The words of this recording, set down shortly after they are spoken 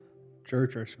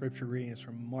Church, our scripture reading is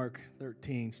from Mark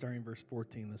 13, starting verse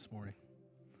 14 this morning.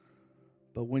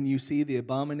 But when you see the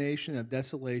abomination of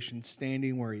desolation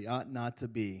standing where he ought not to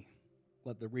be,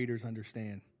 let the readers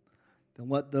understand. Then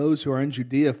let those who are in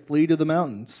Judea flee to the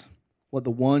mountains. Let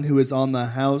the one who is on the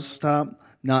housetop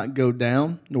not go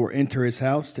down, nor enter his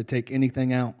house to take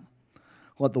anything out.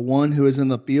 Let the one who is in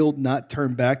the field not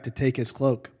turn back to take his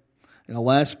cloak. And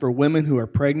alas, for women who are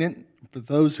pregnant, for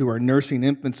those who are nursing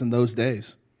infants in those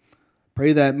days.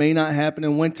 Pray that it may not happen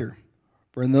in winter,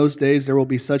 for in those days there will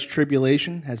be such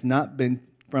tribulation has not been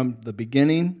from the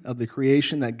beginning of the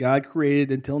creation that God created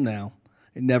until now.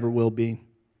 It never will be.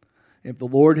 If the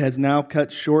Lord has now cut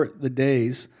short the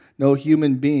days, no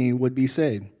human being would be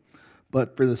saved.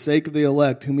 But for the sake of the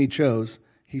elect whom he chose,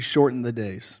 he shortened the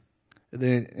days. And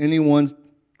then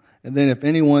if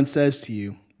anyone says to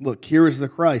you, look, here is the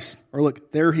Christ, or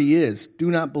look, there he is, do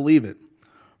not believe it.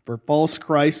 For false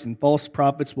Christs and false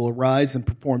prophets will arise and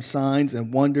perform signs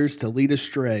and wonders to lead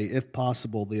astray, if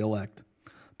possible, the elect.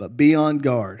 But be on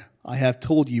guard. I have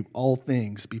told you all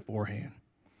things beforehand.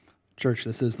 Church,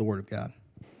 this is the word of God.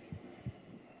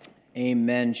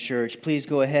 Amen, church. Please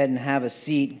go ahead and have a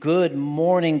seat. Good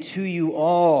morning to you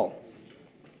all.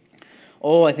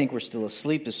 Oh, I think we're still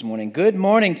asleep this morning. Good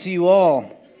morning to you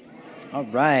all. All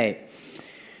right.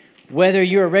 Whether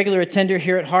you're a regular attender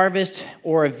here at Harvest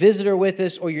or a visitor with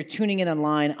us or you're tuning in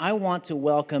online, I want to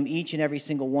welcome each and every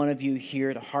single one of you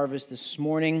here to Harvest this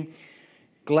morning.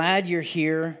 Glad you're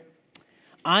here.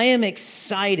 I am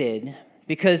excited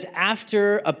because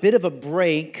after a bit of a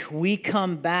break, we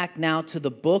come back now to the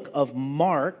book of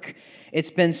Mark.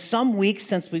 It's been some weeks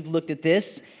since we've looked at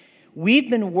this. We've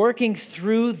been working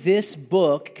through this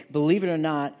book, believe it or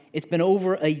not. It's been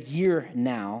over a year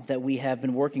now that we have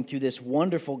been working through this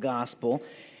wonderful gospel,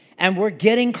 and we're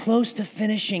getting close to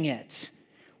finishing it.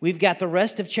 We've got the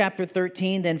rest of chapter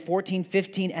 13, then 14,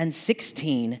 15, and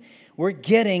 16. We're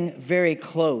getting very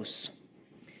close.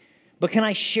 But can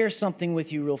I share something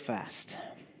with you real fast?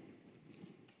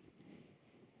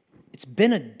 It's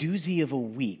been a doozy of a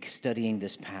week studying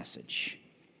this passage.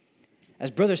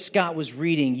 As Brother Scott was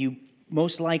reading, you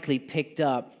most likely picked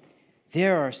up,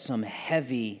 there are some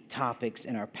heavy topics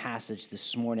in our passage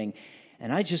this morning,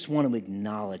 and I just want to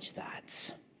acknowledge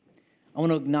that. I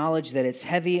want to acknowledge that it's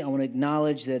heavy. I want to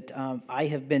acknowledge that I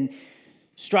have been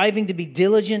striving to be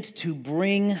diligent to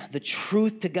bring the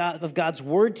truth of God's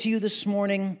word to you this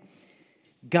morning.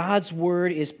 God's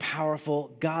word is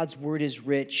powerful, God's word is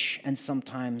rich, and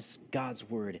sometimes God's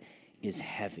word is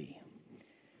heavy.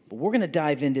 But we're going to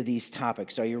dive into these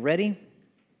topics. Are you ready?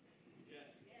 Yes.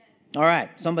 All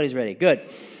right, somebody's ready.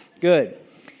 Good.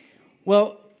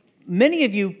 Well, many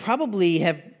of you probably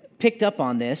have picked up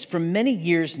on this. For many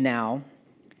years now,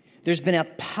 there's been a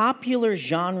popular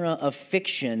genre of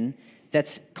fiction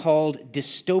that's called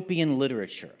dystopian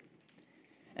literature.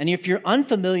 And if you're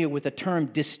unfamiliar with the term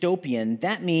dystopian,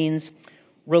 that means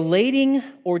relating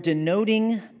or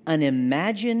denoting an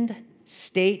imagined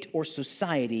state or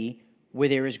society where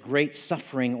there is great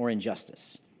suffering or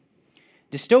injustice.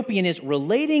 Dystopian is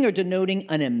relating or denoting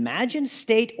an imagined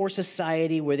state or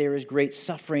society where there is great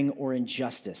suffering or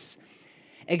injustice.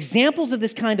 Examples of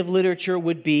this kind of literature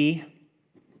would be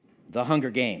The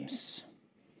Hunger Games,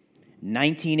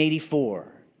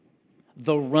 1984,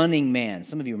 The Running Man.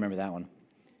 Some of you remember that one.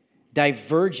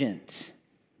 Divergent,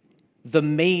 The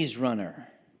Maze Runner,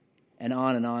 and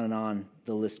on and on and on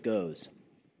the list goes.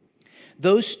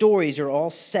 Those stories are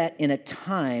all set in a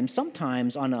time,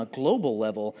 sometimes on a global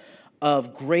level,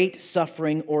 of great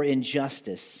suffering or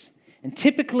injustice. And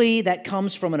typically that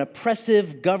comes from an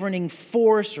oppressive governing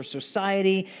force or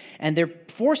society, and they're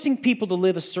forcing people to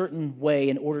live a certain way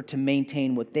in order to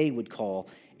maintain what they would call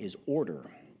is order.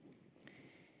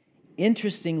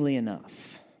 Interestingly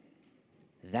enough,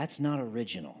 that's not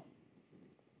original.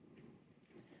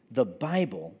 The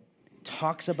Bible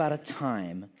talks about a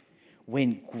time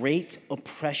when great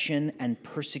oppression and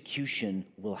persecution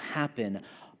will happen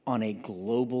on a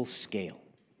global scale.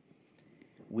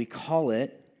 We call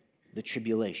it the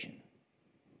Tribulation.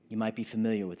 You might be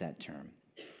familiar with that term.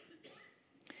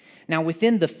 Now,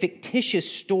 within the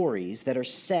fictitious stories that are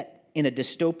set in a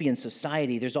dystopian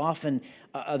society, there often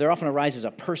arises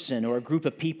a person or a group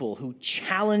of people who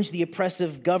challenge the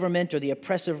oppressive government or the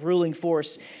oppressive ruling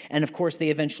force, and of course, they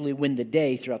eventually win the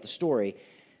day throughout the story.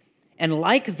 And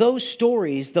like those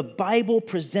stories, the Bible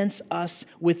presents us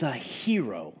with a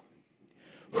hero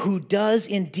who does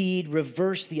indeed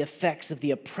reverse the effects of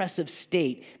the oppressive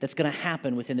state that's going to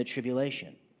happen within the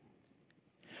tribulation.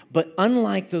 But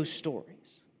unlike those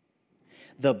stories,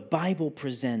 the Bible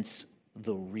presents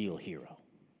the real hero.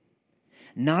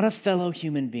 Not a fellow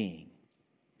human being,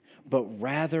 but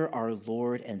rather our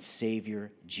Lord and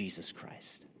Savior, Jesus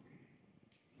Christ.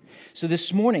 So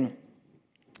this morning,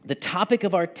 the topic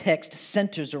of our text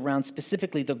centers around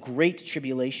specifically the Great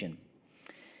Tribulation.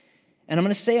 And I'm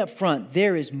going to say up front,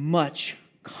 there is much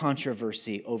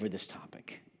controversy over this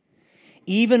topic.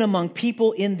 Even among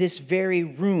people in this very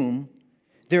room,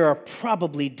 there are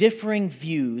probably differing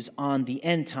views on the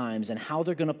end times and how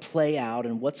they're going to play out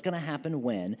and what's going to happen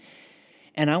when.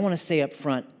 And I want to say up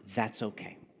front, that's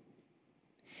okay.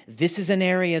 This is an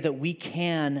area that we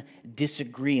can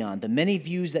disagree on. The many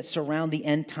views that surround the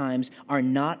end times are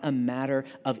not a matter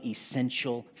of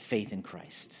essential faith in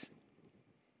Christ.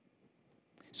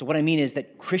 So what I mean is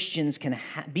that Christians can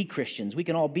be Christians. We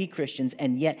can all be Christians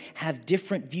and yet have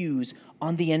different views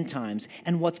on the end times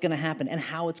and what's going to happen and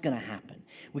how it's going to happen.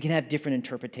 We can have different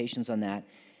interpretations on that,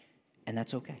 and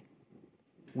that's okay.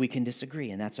 We can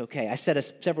disagree, and that's okay. I said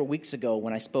several weeks ago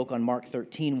when I spoke on Mark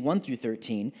 13, 1 through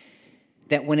 13,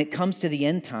 that when it comes to the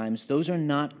end times, those are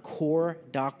not core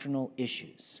doctrinal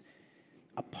issues,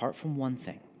 apart from one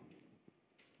thing.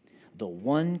 The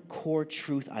one core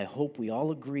truth I hope we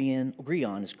all agree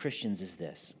on as Christians is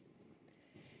this: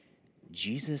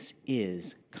 Jesus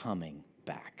is coming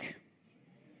back.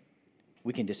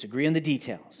 We can disagree on the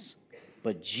details,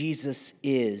 but Jesus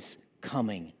is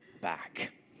coming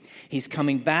back. He's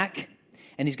coming back,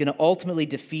 and he's going to ultimately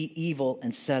defeat evil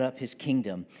and set up his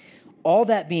kingdom. All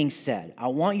that being said, I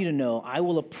want you to know I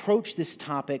will approach this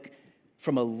topic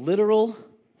from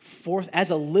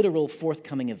as a literal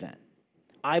forthcoming event.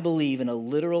 I believe in a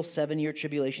literal 7-year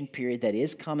tribulation period that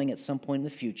is coming at some point in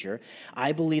the future.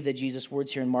 I believe that Jesus'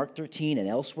 words here in Mark 13 and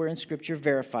elsewhere in Scripture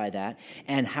verify that.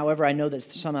 And however, I know that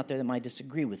there's some out there that might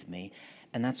disagree with me,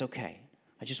 and that's okay.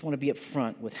 I just want to be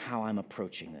upfront with how I'm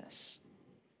approaching this.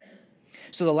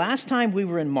 So the last time we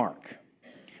were in Mark,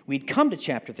 we'd come to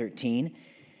chapter 13,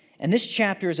 and this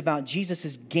chapter is about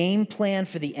Jesus' game plan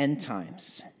for the end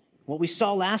times. What we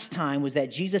saw last time was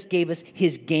that Jesus gave us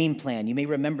his game plan. You may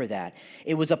remember that.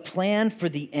 It was a plan for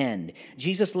the end.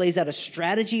 Jesus lays out a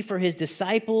strategy for his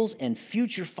disciples and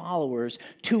future followers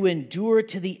to endure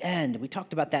to the end. We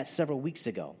talked about that several weeks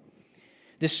ago.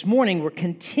 This morning, we're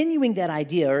continuing that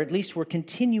idea, or at least we're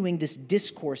continuing this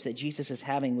discourse that Jesus is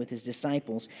having with his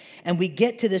disciples. And we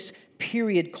get to this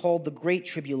period called the Great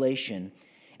Tribulation.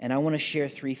 And I want to share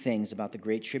 3 things about the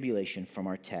Great Tribulation from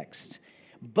our text.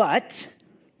 But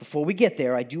before we get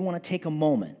there, I do want to take a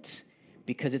moment,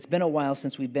 because it's been a while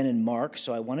since we've been in Mark,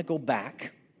 so I want to go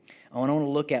back. I want to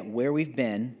look at where we've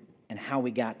been and how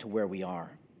we got to where we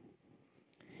are.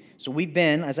 So we've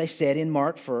been, as I said, in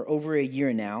Mark for over a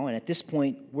year now, and at this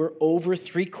point, we're over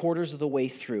 3/4 of the way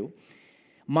through.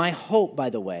 My hope,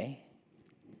 by the way,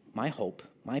 my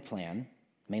plan,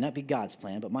 may not be God's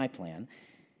plan, but my plan,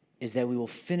 is that we will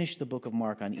finish the book of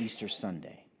Mark on Easter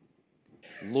Sunday.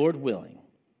 Lord willing,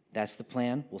 that's the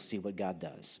plan. We'll see what God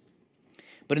does.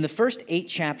 But in the first 8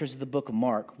 chapters of the book of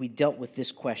Mark, we dealt with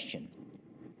this question: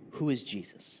 who is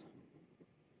Jesus?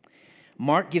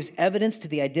 Mark gives evidence to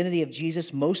the identity of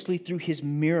Jesus mostly through his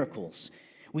miracles.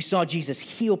 We saw Jesus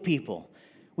heal people.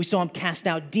 We saw him cast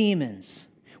out demons.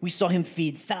 We saw him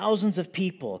feed thousands of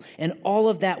people. And all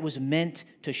of that was meant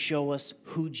to show us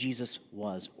who Jesus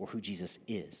was, or who Jesus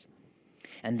is.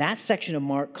 And that section of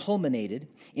Mark culminated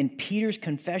in Peter's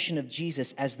confession of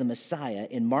Jesus as the Messiah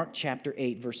in Mark chapter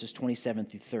 8, verses 27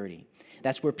 through 30.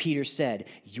 That's where Peter said,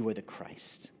 "You are the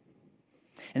Christ."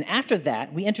 And after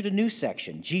that, we entered a new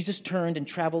section. Jesus turned and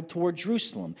traveled toward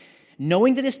Jerusalem,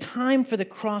 knowing that his time for the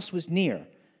cross was near.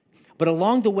 But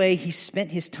along the way, he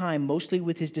spent his time mostly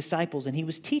with his disciples, and he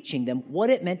was teaching them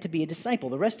what it meant to be a disciple.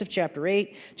 The rest of chapter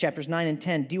 8, chapters 9 and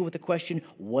 10 deal with the question,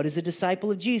 what is a disciple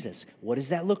of Jesus? What does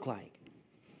that look like?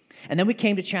 And then we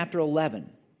came to chapter 11.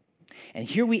 And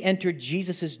here we entered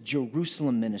Jesus'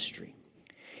 Jerusalem ministry.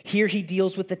 Here he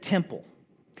deals with the temple.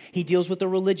 He deals with the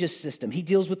religious system. He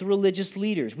deals with the religious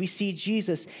leaders. We see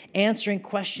Jesus answering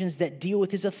questions that deal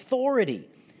with his authority.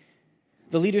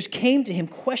 The leaders came to him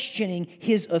questioning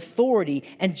his authority,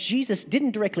 and Jesus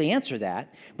didn't directly answer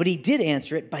that, but he did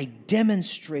answer it by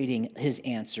demonstrating his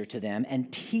answer to them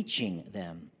and teaching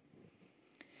them.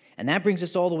 And that brings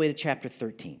us all the way to chapter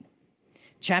 13.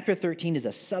 Chapter 13 is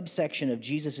a subsection of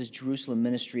Jesus' Jerusalem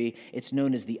ministry. It's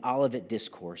known as the Olivet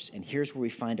Discourse, and here's where we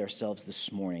find ourselves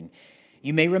this morning.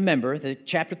 You may remember that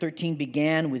chapter 13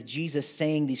 began with Jesus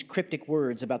saying these cryptic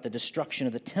words about the destruction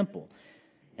of the temple.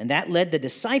 And that led the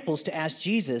disciples to ask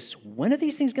Jesus, when are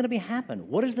these things going to happen?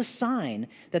 What is the sign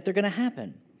that they're going to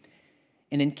happen?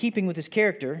 And in keeping with his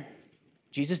character,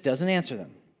 Jesus doesn't answer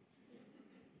them.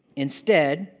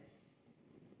 Instead,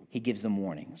 he gives them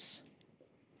warnings.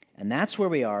 And that's where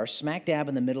we are, smack dab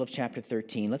in the middle of chapter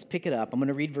 13. Let's pick it up. I'm going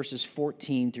to read verses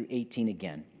 14 through 18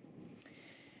 again.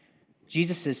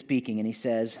 Jesus is speaking, and he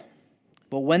says,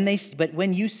 But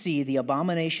when you see the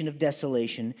abomination of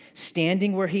desolation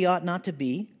standing where he ought not to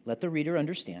be, let the reader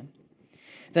understand,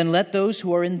 then let those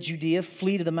who are in Judea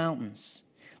flee to the mountains.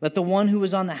 Let the one who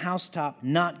is on the housetop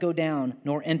not go down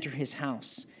nor enter his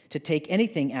house to take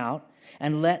anything out,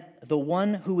 and let the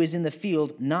one who is in the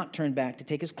field not turn back to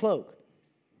take his cloak.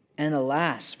 And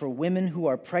alas, for women who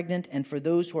are pregnant and for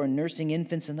those who are nursing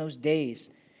infants in those days,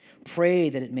 pray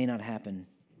that it may not happen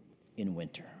in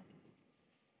winter.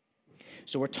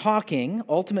 So we're talking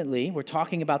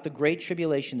about the Great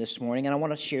Tribulation this morning, and I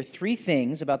want to share three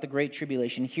things about the Great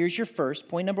Tribulation. Here's your first,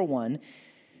 point number one,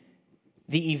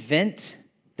 the event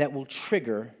that will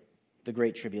trigger the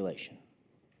Great Tribulation.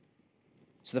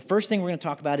 So the first thing we're going to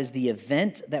talk about is the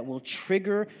event that will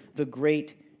trigger the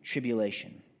Great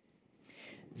Tribulation.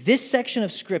 This section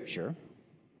of Scripture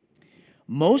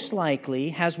most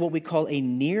likely has what we call a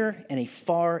near and a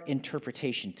far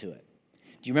interpretation to it.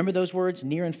 Do you remember those words,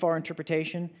 near and far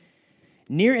interpretation?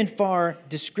 Near and far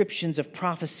descriptions of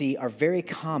prophecy are very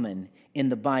common in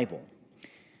the Bible.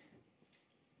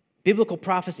 In biblical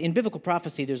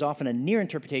prophecy, there's often a near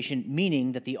interpretation,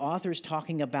 meaning that the author is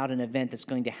talking about an event that's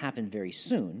going to happen very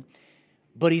soon,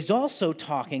 but he's also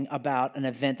talking about an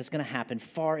event that's going to happen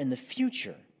far in the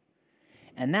future.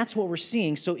 And that's what we're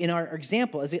seeing. So in our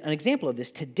example, as an example of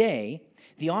this, today,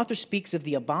 the author speaks of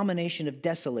the abomination of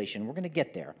desolation. We're going to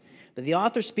get there. But the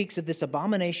author speaks of this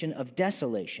abomination of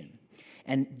desolation.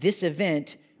 And this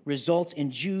event results in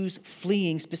Jews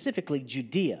fleeing, specifically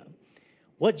Judea.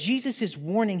 What Jesus is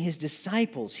warning his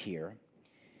disciples here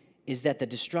is that the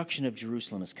destruction of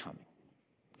Jerusalem is coming.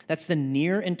 That's the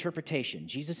near interpretation.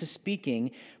 Jesus is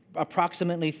speaking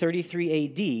approximately 33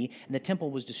 AD, and the temple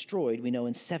was destroyed, we know,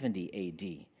 in 70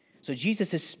 AD. So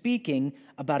Jesus is speaking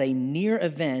about a near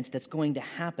event that's going to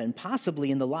happen,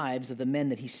 possibly in the lives of the men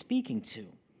that he's speaking to.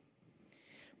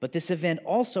 But this event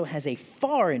also has a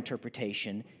far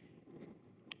interpretation,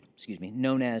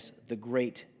 known as the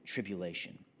Great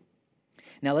Tribulation.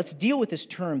 Now let's deal with this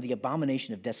term, the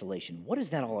abomination of desolation. What is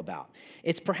that all about?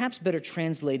 It's perhaps better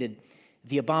translated,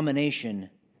 the abomination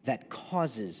that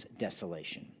causes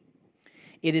desolation.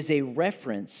 It is a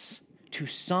reference to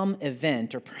some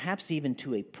event, or perhaps even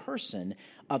to a person,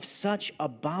 of such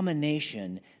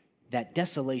abomination that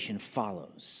desolation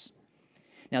follows.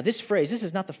 Now this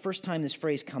is not the first time this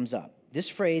phrase comes up. This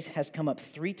phrase has come up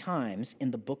 3 times in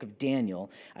the book of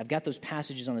Daniel. I've got those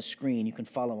passages on the screen. You can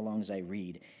follow along as I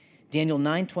read. Daniel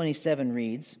 9:27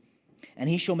 reads, "And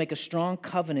he shall make a strong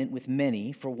covenant with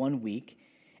many for 1 week,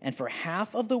 and for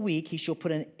half of the week he shall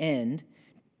put an end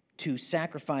to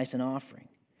sacrifice and offering.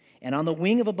 And on the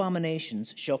wing of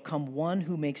abominations shall come one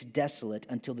who makes desolate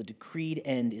until the decreed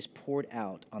end is poured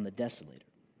out on the desolator."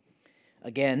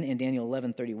 Again, in Daniel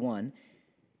 11:31,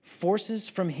 "Forces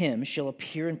from him shall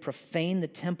appear and profane the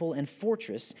temple and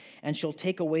fortress, and shall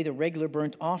take away the regular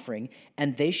burnt offering,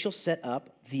 and they shall set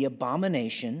up the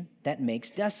abomination that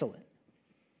makes desolate."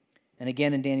 And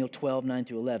again in Daniel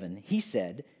 12:9-11, he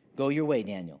said, "Go your way,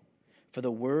 Daniel, for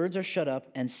the words are shut up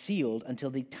and sealed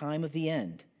until the time of the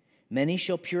end. Many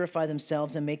shall purify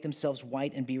themselves and make themselves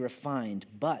white and be refined,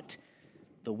 but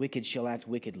the wicked shall act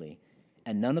wickedly,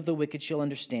 and none of the wicked shall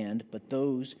understand, but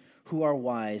those who are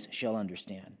wise shall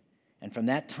understand. And from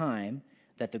that time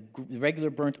that the regular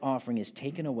burnt offering is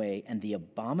taken away and the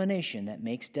abomination that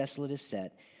makes desolate is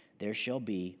set, there shall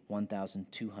be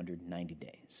 1,290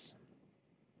 days."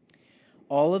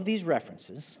 All of these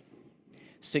references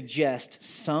suggest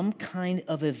some kind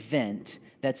of event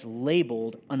that's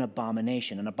labeled an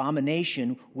abomination. An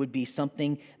abomination would be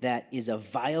something that is a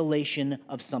violation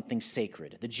of something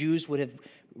sacred. The Jews would have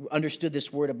understood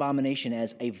this word abomination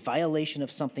as a violation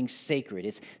of something sacred.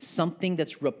 It's something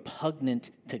that's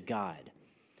repugnant to God.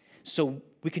 So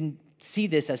we can see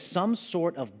this as some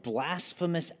sort of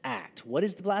blasphemous act. What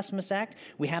is the blasphemous act?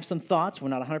 We have some thoughts. We're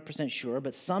not 100% sure,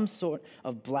 but some sort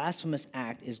of blasphemous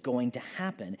act is going to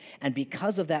happen. And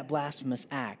because of that blasphemous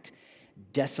act,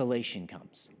 desolation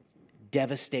comes.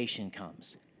 Devastation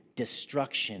comes.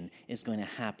 Destruction is going to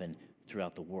happen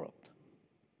throughout the world.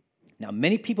 Now,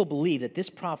 many people believe that this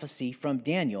prophecy from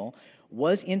Daniel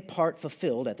was in part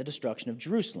fulfilled at the destruction of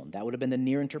Jerusalem. That would have been the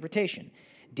near interpretation.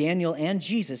 Daniel and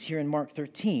Jesus here in Mark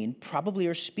 13 probably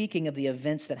are speaking of the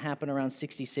events that happen around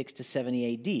 66 to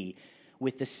 70 AD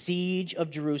with the siege of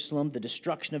Jerusalem, the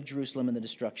destruction of Jerusalem, and the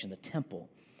destruction of the temple.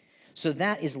 So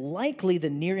that is likely the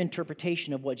near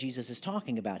interpretation of what Jesus is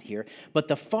talking about here. But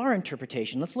the far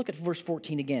interpretation, let's look at verse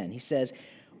 14 again. He says,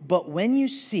 "But when you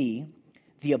see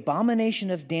the abomination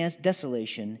of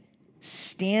desolation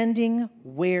standing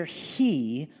where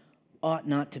he ought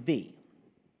not to be.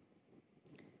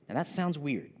 Now that sounds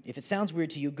weird. If it sounds weird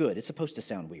to you, good. It's supposed to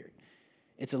sound weird.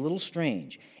 It's a little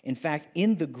strange. In fact,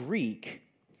 in the Greek,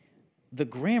 the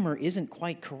grammar isn't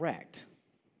quite correct.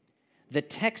 The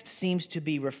text seems to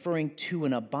be referring to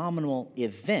an abominable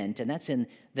event, and that's in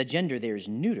the gender there is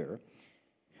neuter,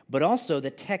 but also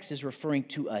the text is referring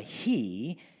to a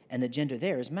he, and the gender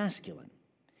there is masculine.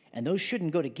 And those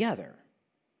shouldn't go together.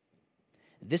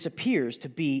 This appears to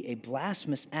be a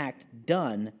blasphemous act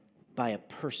done by a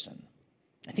person.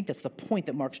 I think that's the point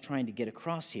that Mark's trying to get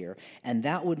across here, and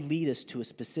that would lead us to a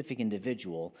specific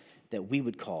individual that we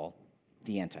would call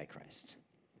the Antichrist.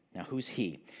 Now, who's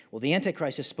he? Well, the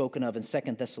Antichrist is spoken of in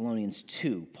 2 Thessalonians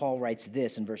 2. Paul writes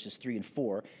this in verses 3 and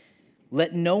 4,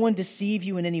 "Let no one deceive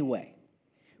you in any way,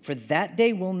 for that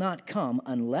day will not come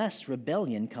unless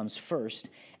rebellion comes first,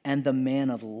 and the man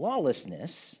of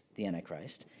lawlessness," the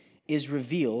Antichrist, "is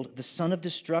revealed, the son of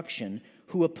destruction,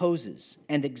 who opposes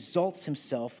and exalts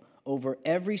himself over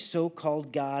every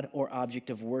so-called God or object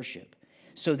of worship,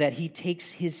 so that he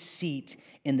takes his seat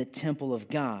in the temple of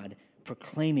God,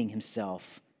 proclaiming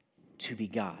himself to be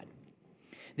God."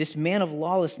 This man of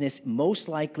lawlessness most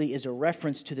likely is a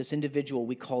reference to this individual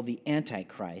we call the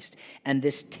Antichrist, and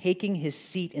this taking his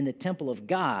seat in the temple of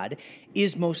God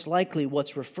is most likely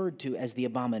what's referred to as the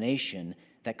abomination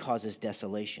that causes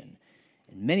desolation.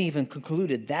 And many even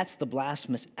concluded that's the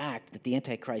blasphemous act that the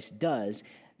Antichrist does,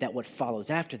 that what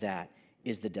follows after that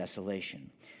is the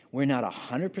desolation. We're not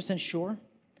 100% sure,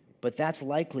 but that's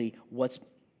likely what's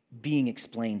being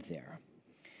explained there.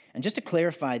 And just to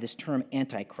clarify this term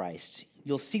Antichrist,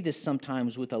 you'll see this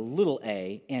sometimes with a little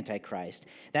a, Antichrist.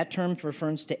 That term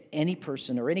refers to any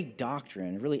person or any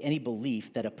doctrine, really any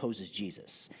belief that opposes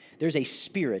Jesus. There's a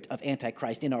spirit of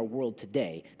Antichrist in our world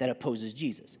today that opposes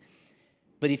Jesus.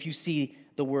 But if you see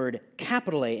the word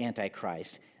capital A,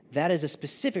 Antichrist, that is a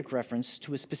specific reference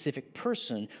to a specific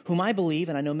person whom I believe,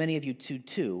 and I know many of you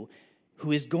too,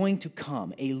 who is going to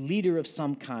come, a leader of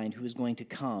some kind who is going to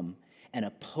come and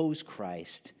oppose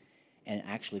Christ and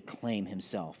actually claim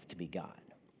himself to be God.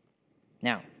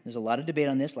 Now, there's a lot of debate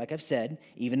on this, like I've said,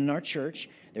 even in our church.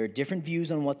 There are different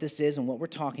views on what this is and what we're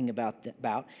talking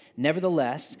about.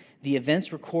 Nevertheless, the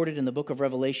events recorded in the book of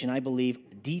Revelation, I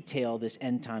believe, detail this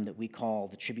end time that we call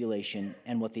the tribulation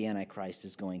and what the Antichrist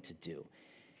is going to do.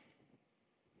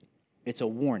 It's a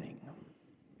warning.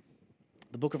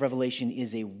 The book of Revelation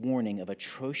is a warning of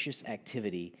atrocious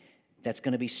activity that's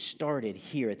going to be started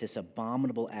here at this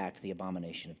abominable act, the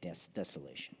abomination of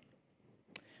desolation.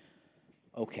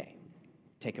 Okay,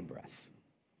 take a breath.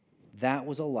 That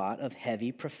was a lot of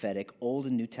heavy, prophetic, Old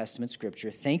and New Testament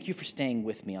scripture. Thank you for staying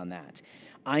with me on that.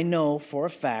 I know for a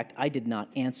fact I did not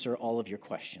answer all of your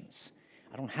questions.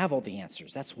 I don't have all the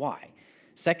answers, that's why.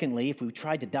 Secondly, if we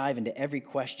tried to dive into every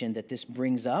question that this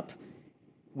brings up,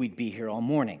 we'd be here all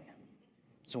morning.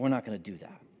 So we're not going to do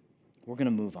that. We're going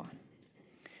to move on.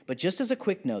 But just as a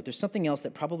quick note, there's something else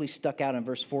that probably stuck out in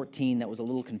verse 14 that was a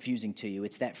little confusing to you.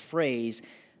 It's that phrase,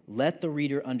 "let the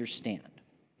reader understand."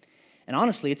 And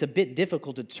honestly, it's a bit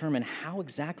difficult to determine how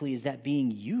exactly is that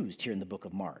being used here in the book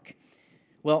of Mark.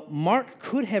 Well, Mark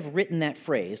could have written that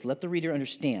phrase, "let the reader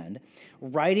understand,"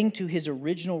 writing to his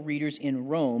original readers in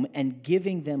Rome and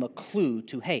giving them a clue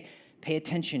to, hey, pay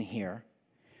attention here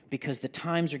because the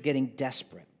times are getting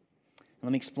desperate.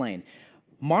 Let me explain.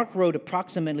 Mark wrote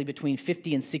approximately between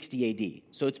 50 and 60 AD,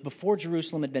 so it's before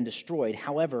Jerusalem had been destroyed.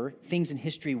 However, things in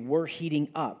history were heating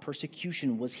up.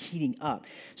 Persecution was heating up.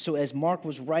 So as Mark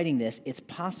was writing this, it's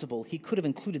possible he could have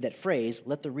included that phrase,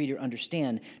 "let the reader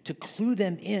understand," to clue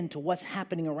them in to what's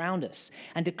happening around us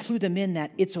and to clue them in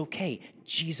that it's okay.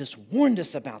 Jesus warned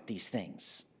us about these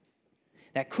things.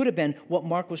 That could have been what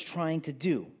Mark was trying to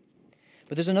do.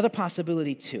 But there's another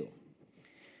possibility too.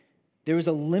 There was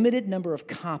a limited number of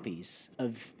copies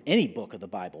of any book of the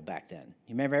Bible back then.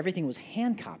 You remember, everything was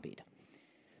hand-copied.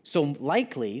 So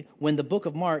likely, when the book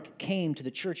of Mark came to the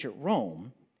church at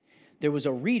Rome, there was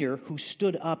a reader who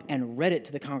stood up and read it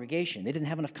to the congregation. They didn't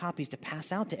have enough copies to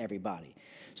pass out to everybody.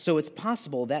 So it's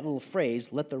possible that little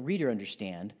phrase, "let the reader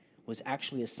understand," was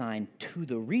actually assigned to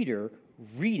the reader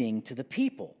reading to the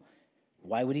people.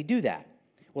 Why would he do that?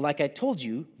 Well, like I told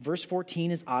you, verse 14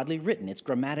 is oddly written. It's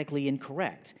grammatically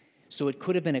incorrect. So it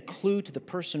could have been a clue to the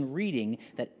person reading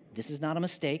that this is not a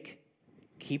mistake.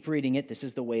 Keep reading it. This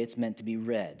is the way it's meant to be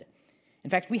read. In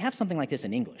fact, we have something like this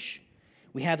in English.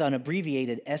 We have an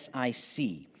abbreviated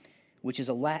SIC, which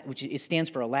it stands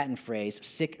for a Latin phrase,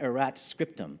 sic erat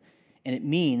scriptum, and it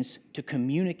means to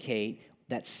communicate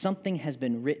that something has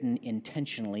been written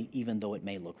intentionally, even though it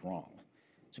may look wrong.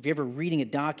 So if you're ever reading a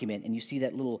document and you see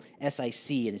that little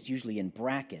SIC and it's usually in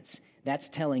brackets, that's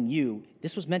telling you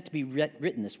this was meant to be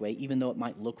written this way, even though it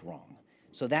might look wrong.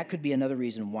 So that could be another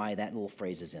reason why that little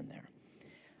phrase is in there.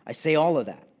 I say all of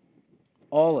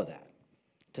that,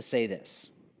 to say this.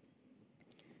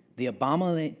 The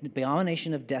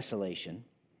abomination of desolation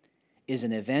is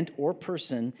an event or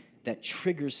person that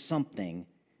triggers something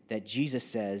that Jesus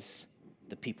says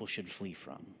the people should flee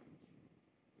from.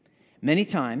 Many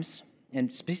times,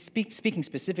 and speaking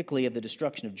specifically of the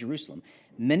destruction of Jerusalem,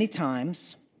 many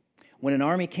times when an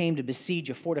army came to besiege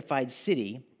a fortified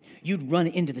city, you'd run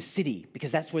into the city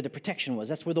because that's where the protection was.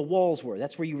 That's where the walls were.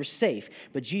 That's where you were safe.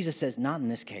 But Jesus says, not in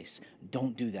this case.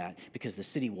 Don't do that because the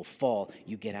city will fall.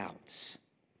 You get out.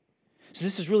 So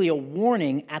this is really a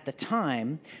warning at the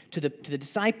time to the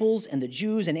disciples and the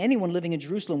Jews and anyone living in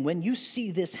Jerusalem. When you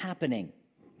see this happening,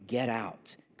 get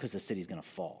out because the city's going to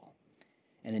fall.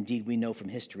 And indeed, we know from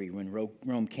history when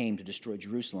Rome came to destroy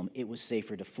Jerusalem, it was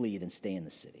safer to flee than stay in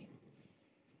the city.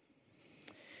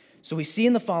 So we see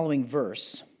in the following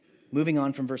verse, moving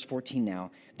on from verse 14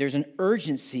 now, there's an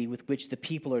urgency with which the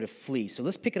people are to flee. So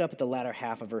let's pick it up at the latter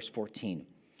half of verse 14.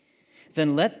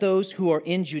 Then let those who are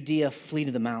in Judea flee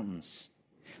to the mountains.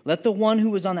 Let the one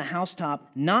who is on the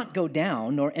housetop not go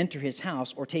down, nor enter his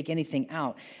house, or take anything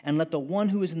out. And let the one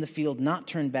who is in the field not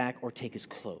turn back or take his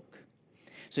cloak.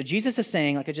 So Jesus is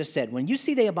saying, like I just said, when you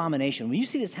see the abomination, when you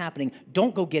see this happening,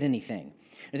 don't go get anything.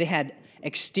 They had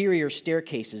exterior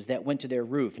staircases that went to their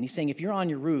roof. And he's saying, if you're on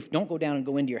your roof, don't go down and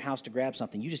go into your house to grab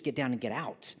something. You just get down and get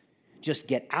out. Just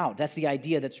get out. That's the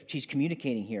idea that he's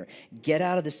communicating here. Get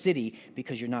out of the city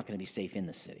because you're not going to be safe in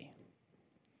the city.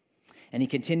 And he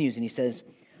continues and he says,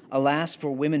 alas, for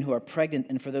women who are pregnant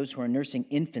and for those who are nursing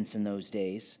infants in those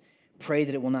days, pray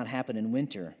that it will not happen in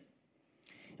winter.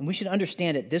 And we should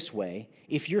understand it this way.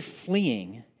 If you're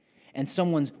fleeing and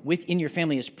someone's within your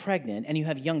family is pregnant and you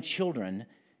have young children,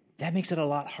 that makes it a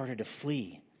lot harder to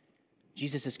flee.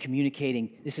 Jesus is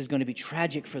communicating this is going to be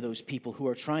tragic for those people who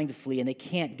are trying to flee and they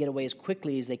can't get away as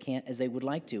quickly as they would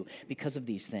like to because of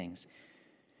these things.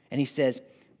 And he says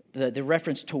the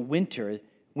reference to winter,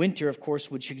 of course,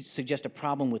 would suggest a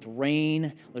problem with rain.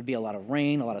 There would be a lot of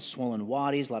rain, a lot of swollen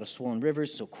wadis, a lot of swollen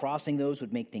rivers, so crossing those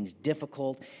would make things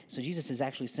difficult. So Jesus is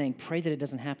actually saying, pray that it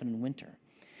doesn't happen in winter,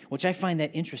 which I find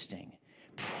that interesting.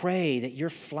 Pray that your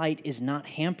flight is not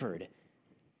hampered.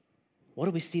 What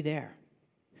do we see there?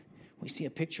 We see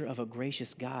a picture of a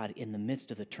gracious God in the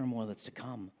midst of the turmoil that's to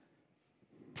come.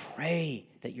 Pray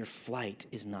that your flight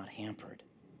is not hampered.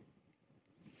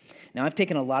 Now, I've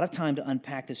taken a lot of time to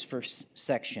unpack this first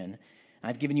section.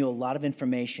 I've given you a lot of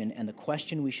information, and the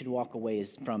question we should walk away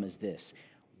from is this.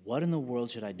 What in the world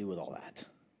should I do with all that?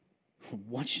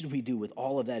 What should we do with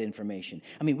all of that information?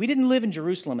 I mean, we didn't live in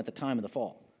Jerusalem at the time of the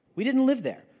fall. We didn't live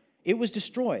there. It was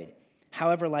destroyed.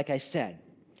 However, like I said,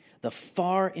 the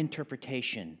far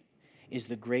interpretation is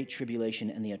the great tribulation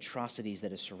and the atrocities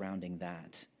that is surrounding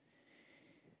that.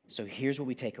 So here's what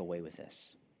we take away with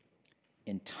this.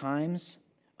 In times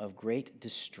of great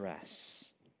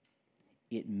distress,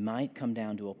 it might come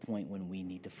down to a point when we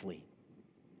need to flee.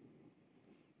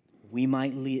 We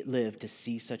might live to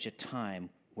see such a time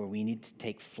where we need to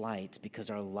take flight because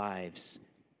our lives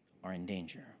are in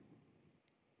danger.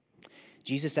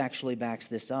 Jesus actually backs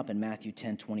this up in Matthew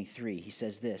 10:23. He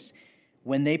says this,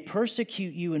 when they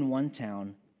persecute you in one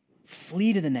town,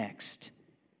 flee to the next.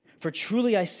 For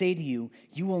truly I say to you,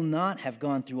 you will not have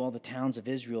gone through all the towns of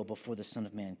Israel before the Son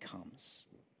of Man comes.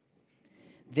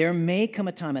 There may come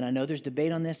a time, and I know there's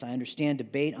debate on this. I understand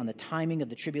debate on the timing of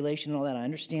the tribulation and all that. I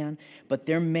understand. But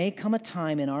there may come a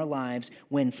time in our lives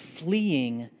when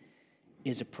fleeing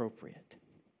is appropriate.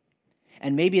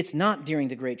 And maybe it's not during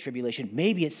the Great Tribulation.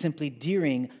 Maybe it's simply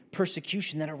during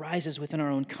persecution that arises within our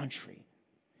own country.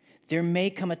 There may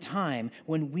come a time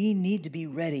when we need to be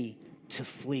ready to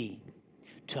flee,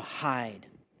 to hide,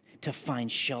 to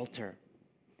find shelter.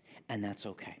 And that's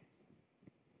okay.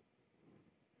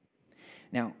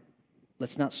 Now,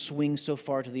 let's not swing so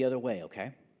far to the other way,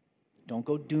 okay? Don't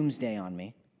go doomsday on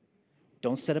me.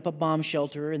 Don't set up a bomb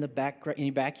shelter in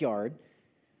your backyard.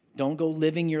 Don't go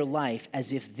living your life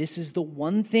as if this is the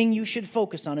one thing you should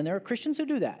focus on. And there are Christians who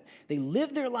do that. They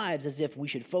live their lives as if we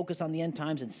should focus on the end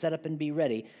times and set up and be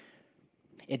ready.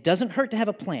 It doesn't hurt to have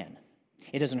a plan.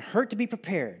 It doesn't hurt to be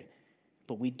prepared.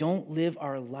 But we don't live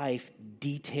our life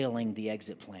detailing the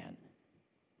exit plan.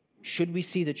 Should we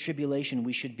see the tribulation,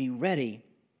 we should be ready,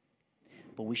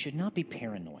 but we should not be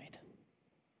paranoid.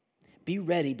 Be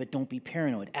ready, but don't be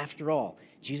paranoid. After all,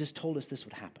 Jesus told us this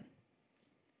would happen.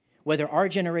 Whether our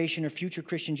generation or future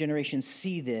Christian generations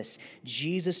see this,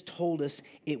 Jesus told us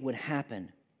it would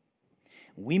happen.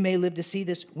 We may live to see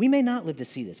this. We may not live to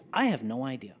see this. I have no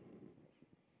idea.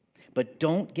 But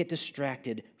don't get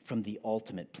distracted from the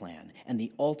ultimate plan. And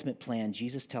the ultimate plan,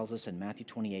 Jesus tells us in Matthew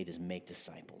 28, is make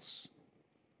disciples.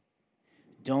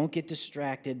 Don't get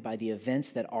distracted by the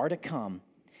events that are to come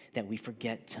that we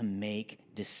forget to make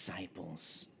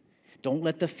disciples. Don't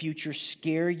let the future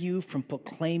scare you from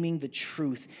proclaiming the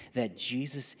truth that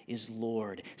Jesus is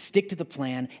Lord. Stick to the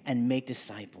plan and make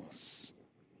disciples.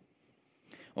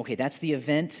 Okay, that's the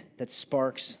event that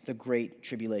sparks the Great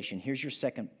Tribulation. Here's your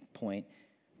second point,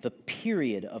 the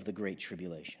period of the Great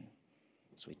Tribulation.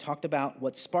 So we talked about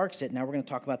what sparks it. Now we're going to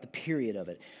talk about the period of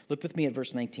it. Look with me at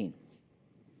verse 19.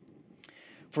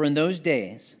 For in those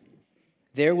days,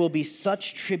 there will be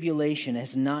such tribulation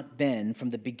as not been from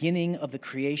the beginning of the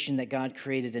creation that God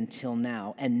created until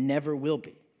now, and never will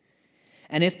be.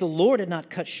 And if the Lord had not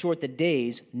cut short the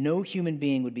days, no human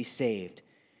being would be saved.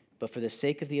 But for the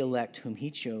sake of the elect whom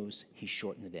he chose, he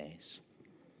shortened the days.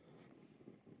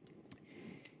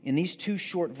 In these two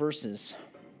short verses,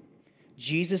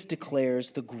 Jesus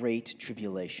declares the Great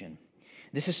Tribulation.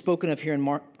 This is spoken of here in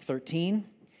Mark 13,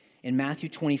 in Matthew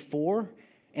 24,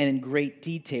 and in great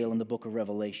detail in the book of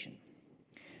Revelation.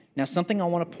 Now, something I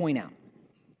want to point out.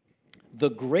 The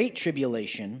Great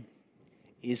Tribulation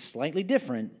is slightly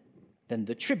different than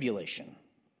the tribulation.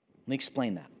 Let me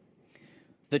explain that.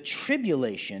 The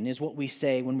tribulation is what we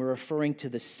say when we're referring to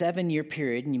the 7-year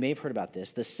period, and you may have heard about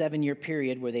this, the 7-year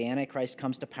period where the Antichrist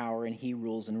comes to power and he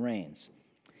rules and reigns.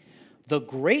 The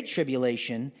Great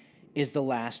Tribulation is the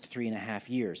last 3.5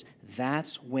 years.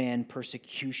 That's when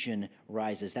persecution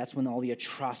rises. That's when all the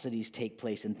atrocities take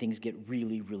place and things get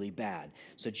really, really bad.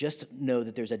 So just know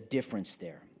that there's a difference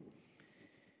there.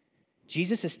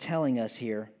 Jesus is telling us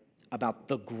here about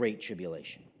the Great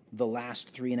Tribulation, the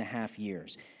last 3.5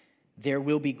 years. There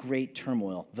will be great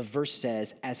turmoil. The verse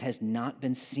says, as has not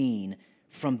been seen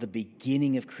from the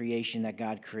beginning of creation that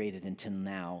God created until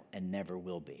now and never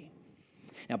will be.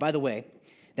 Now, by the way,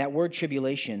 that word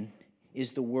tribulation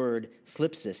is the word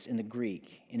thlipsis in the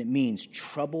Greek, and it means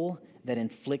trouble that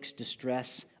inflicts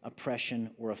distress,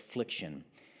 oppression, or affliction.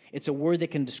 It's a word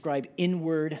that can describe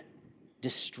inward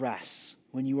distress,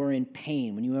 when you are in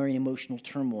pain, when you are in emotional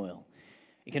turmoil.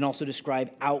 It can also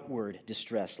describe outward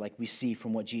distress, like we see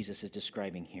from what Jesus is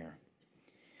describing here.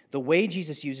 The way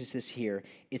Jesus uses this here,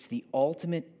 it's the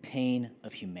ultimate pain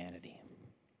of humanity.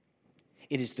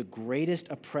 It is the greatest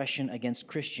oppression against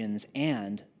Christians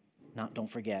and,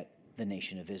 don't forget, the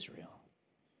nation of Israel.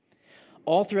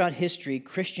 All throughout history,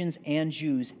 Christians and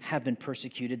Jews have been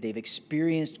persecuted. They've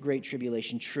experienced great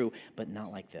tribulation, true, but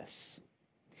not like this.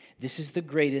 This is the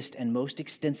greatest and most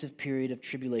extensive period of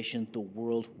tribulation the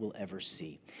world will ever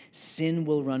see. Sin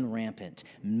will run rampant.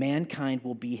 Mankind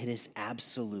will be at its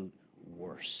absolute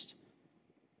worst.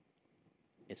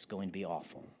 It's going to be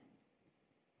awful.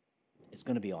 It's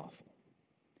going to be awful.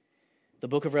 The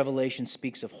book of Revelation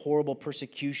speaks of horrible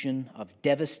persecution, of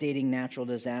devastating natural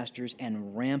disasters,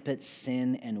 and rampant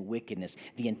sin and wickedness.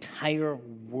 The entire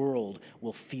world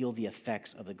will feel the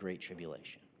effects of the Great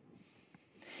Tribulation.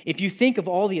 If you think of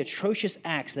all the atrocious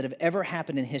acts that have ever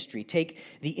happened in history, take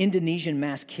the Indonesian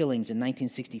mass killings in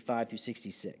 1965 through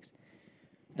 66,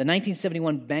 the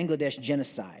 1971 Bangladesh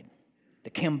genocide,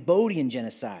 the Cambodian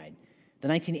genocide, the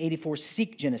 1984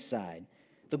 Sikh genocide,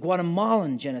 the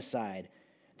Guatemalan genocide,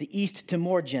 the East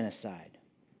Timor genocide.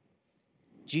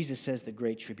 Jesus says the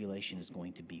Great Tribulation is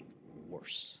going to be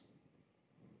worse.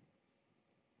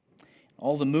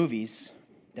 All the movies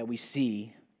that we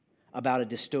see about a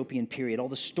dystopian period, all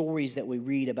the stories that we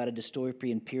read about a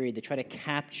dystopian period, they try to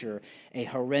capture a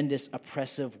horrendous,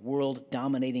 oppressive,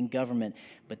 world-dominating government,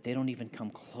 but they don't even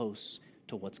come close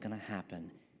to what's going to happen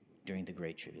during the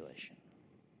Great Tribulation.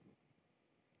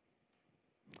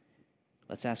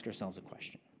 Let's ask ourselves a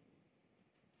question.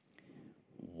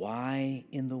 Why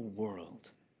in the world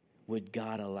would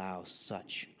God allow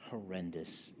such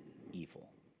horrendous evil?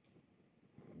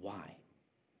 Why?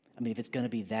 I mean, if it's going to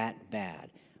be that bad,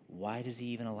 why does he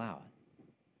even allow it?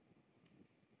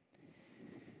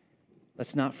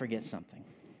 Let's not forget something.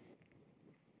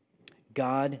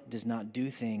 God does not do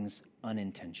things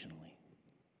unintentionally.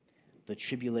 The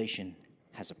tribulation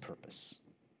has a purpose.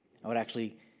 I would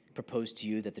actually propose to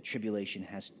you that the tribulation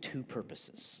has two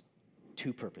purposes.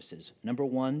 Two purposes. Number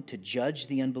one, to judge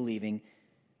the unbelieving,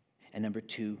 and number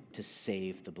two, to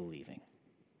save the believing.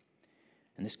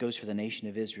 And this goes for the nation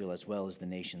of Israel as well as the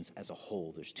nations as a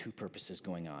whole. There's two purposes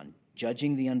going on,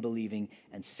 judging the unbelieving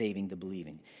and saving the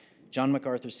believing. John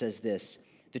MacArthur says this,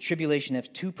 the tribulation has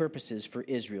two purposes for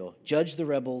Israel, judge the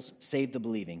rebels, save the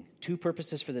believing. Two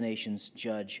purposes for the nations,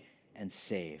 judge and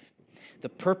save. The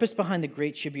purpose behind the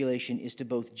Great Tribulation is to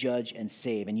both judge and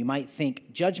save. And you might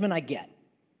think, judgment I get.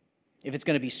 If it's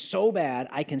going to be so bad,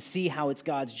 I can see how it's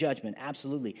God's judgment.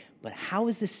 Absolutely. But how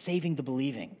is this saving the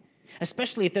believing?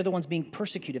 Especially if they're the ones being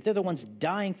persecuted, if they're the ones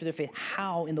dying for their faith,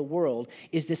 how in the world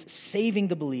is this saving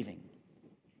the believing?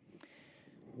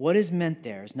 What is meant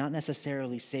there is not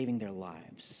necessarily saving their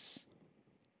lives,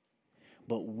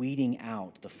 but weeding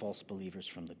out the false believers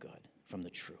from the good, from the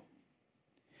true.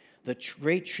 The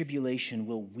Great Tribulation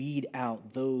will weed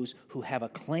out those who have a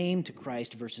claim to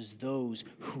Christ versus those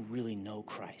who really know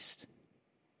Christ.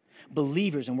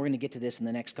 Believers, and we're going to get to this in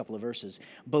the next couple of verses,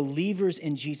 believers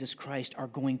in Jesus Christ are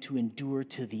going to endure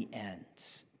to the end.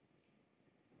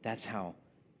 That's how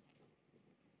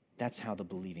the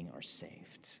believing are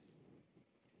saved.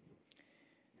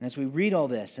 And as we read all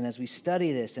this, and as we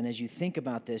study this, and as you think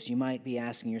about this, you might be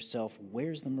asking yourself,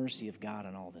 where's the mercy of God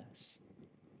in all this?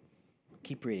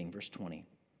 Keep reading, verse 20.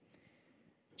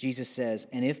 Jesus says,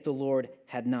 "And if the Lord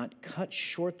had not cut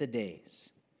short the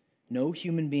days, no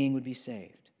human being would be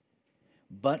saved.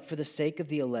 But for the sake of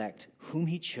the elect, whom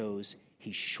he chose,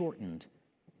 he shortened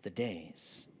the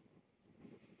days."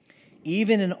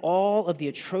 Even in all of the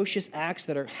atrocious acts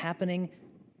that are happening,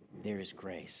 there is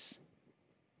grace.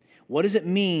 What does it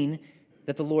mean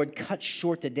that the Lord cut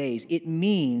short the days? It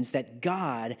means that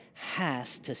God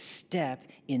has to step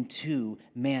into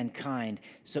mankind,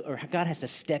 or God has to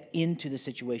step into the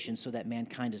situation so that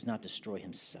mankind does not destroy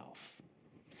himself.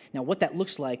 Now, what that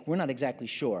looks like, we're not exactly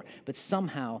sure, but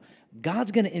somehow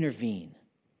God's going to intervene.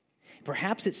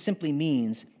 Perhaps it simply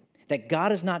means that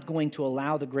God is not going to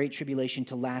allow the Great Tribulation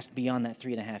to last beyond that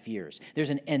 3.5 years. There's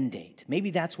an end date.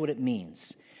 Maybe that's what it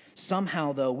means.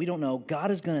 Somehow, though, we don't know,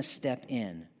 God is going to step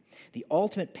in. The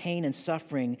ultimate pain and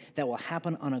suffering that will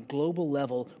happen on a global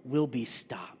level will be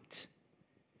stopped.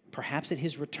 Perhaps at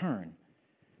his return.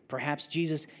 Perhaps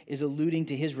Jesus is alluding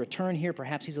to his return here.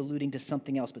 Perhaps he's alluding to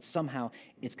something else, but somehow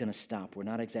it's going to stop. We're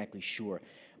not exactly sure.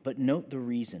 But note the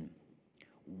reason.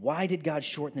 Why did God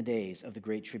shorten the days of the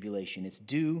Great Tribulation? It's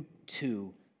due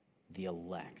to the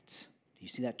elect. Do you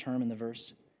see that term in the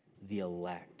verse? The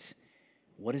elect.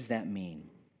 What does that mean?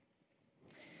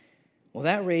 Well,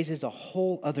 that raises a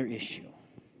whole other issue.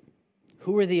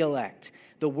 Who are the elect?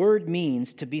 The word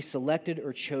means to be selected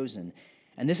or chosen.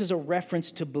 And this is a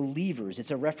reference to believers.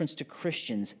 It's a reference to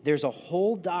Christians. There's a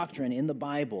whole doctrine in the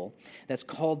Bible that's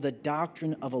called the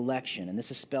doctrine of election. And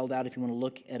this is spelled out if you want to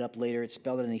look it up later. It's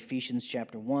spelled out in Ephesians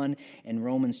chapter 1 and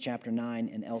Romans chapter 9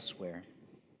 and elsewhere.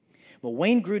 But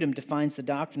Wayne Grudem defines the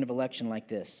doctrine of election like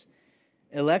this.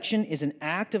 Election is an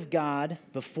act of God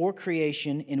before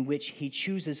creation in which he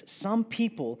chooses some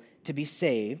people to be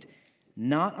saved,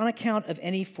 not on account of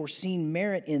any foreseen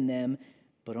merit in them,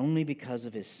 but only because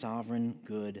of his sovereign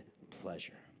good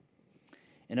pleasure.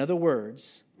 In other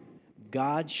words,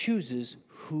 God chooses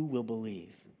who will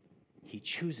believe. He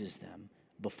chooses them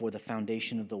before the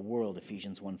foundation of the world,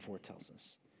 Ephesians 1:4 tells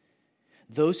us.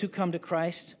 Those who come to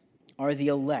Christ are the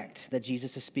elect that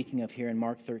Jesus is speaking of here in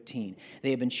Mark 13. They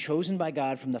have been chosen by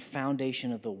God from the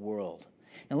foundation of the world.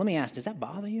 Now let me ask, does that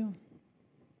bother you?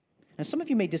 Now some of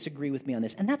you may disagree with me on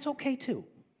this, and that's okay too.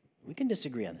 We can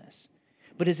disagree on this.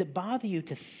 But does it bother you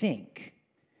to think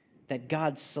that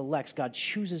God selects, God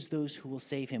chooses those who will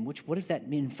save him? What does that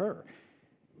infer?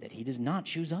 That he does not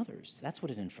choose others. That's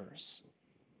what it infers.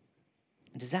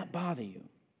 And does that bother you?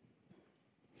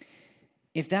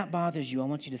 If that bothers you, I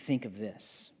want you to think of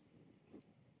this.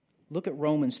 Look at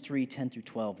Romans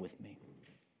 3:10-12 with me.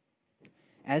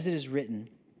 As it is written,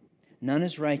 none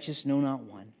is righteous, no, not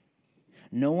one.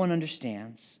 No one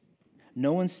understands.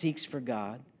 No one seeks for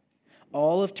God.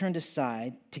 All have turned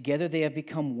aside. Together they have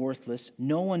become worthless.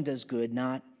 No one does good,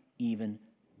 not even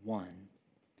one.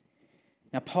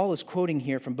 Now, Paul is quoting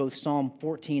here from both Psalm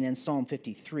 14 and Psalm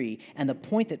 53. And the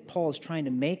point that Paul is trying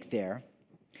to make there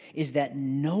is that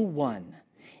no one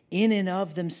in and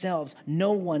of themselves,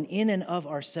 no one in and of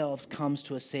ourselves comes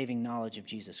to a saving knowledge of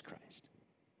Jesus Christ.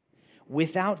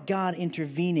 Without God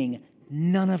intervening,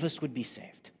 none of us would be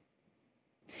saved.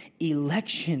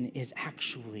 Election is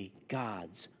actually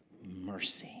God's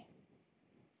mercy.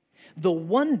 The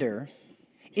wonder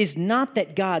is not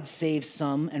that God saves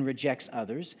some and rejects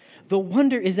others. The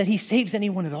wonder is that he saves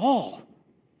anyone at all.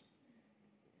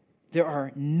 There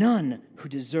are none who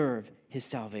deserve his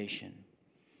salvation.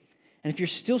 And if you're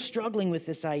still struggling with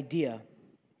this idea,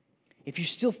 if you're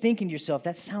still thinking to yourself,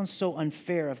 that sounds so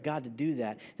unfair of God to do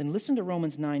that, then listen to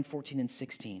Romans 9:14 and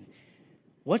 16.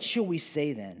 What shall we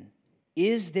say then?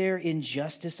 Is there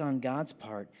injustice on God's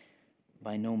part?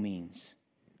 By no means.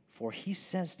 For he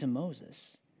says to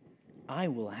Moses, I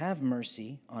will have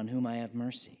mercy on whom I have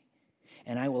mercy,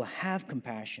 and I will have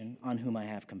compassion on whom I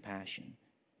have compassion.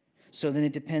 So then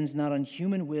it depends not on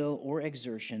human will or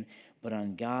exertion, but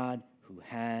on God who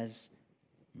has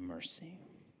mercy.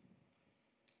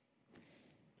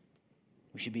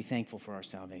 We should be thankful for our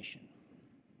salvation.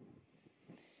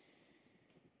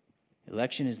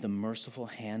 Election is the merciful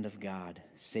hand of God,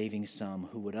 saving some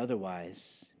who would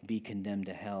otherwise be condemned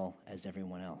to hell as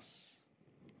everyone else.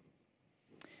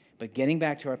 But getting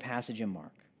back to our passage in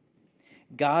Mark,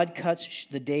 God cuts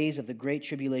the days of the Great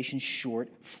Tribulation short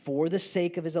for the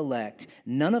sake of his elect,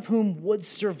 none of whom would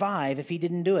survive if he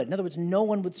didn't do it. In other words, no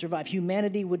one would survive.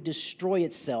 Humanity would destroy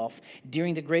itself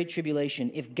during the Great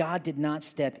Tribulation if God did not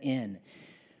step in.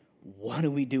 What do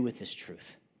we do with this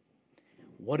truth?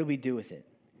 What do we do with it?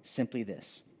 Simply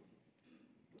this.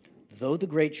 Though the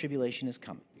Great Tribulation is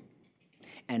coming,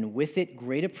 and with it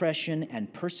great oppression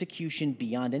and persecution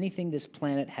beyond anything this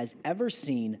planet has ever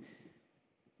seen,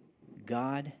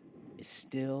 God is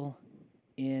still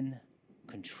in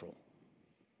control.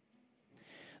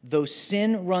 Though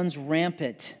sin runs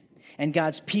rampant and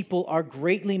God's people are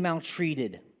greatly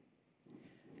maltreated,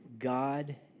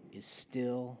 God is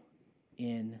still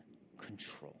in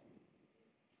control.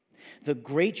 The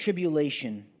Great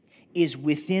Tribulation is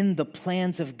within the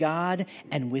plans of God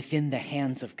and within the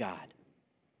hands of God.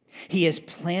 He has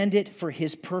planned it for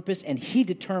his purpose, and he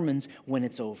determines when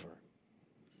it's over.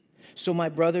 So, my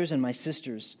brothers and my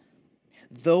sisters,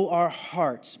 though our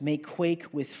hearts may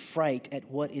quake with fright at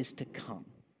what is to come,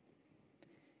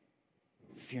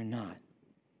 fear not.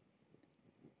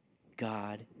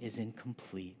 God is in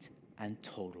complete and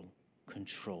total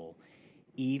control,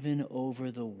 even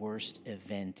over the worst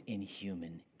event in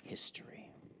human history.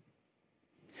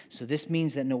 So this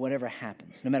means that no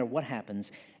matter what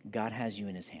happens, God has you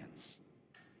in his hands.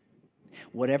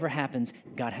 Whatever happens,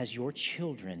 God has your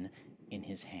children in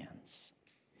his hands.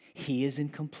 He is in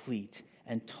complete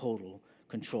and total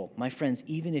control. My friends,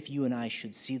 even if you and I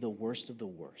should see the worst of the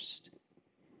worst,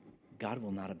 God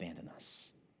will not abandon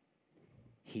us.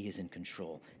 He is in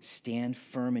control. Stand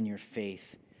firm in your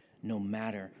faith no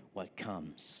matter what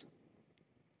comes.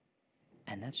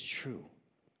 And that's true,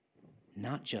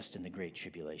 not just in the Great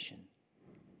Tribulation,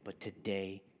 but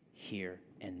today, here,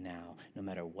 and now. No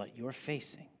matter what you're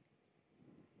facing,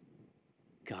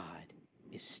 God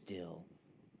is still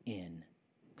in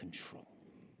control.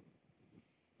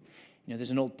 You know,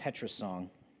 there's an old Petra song.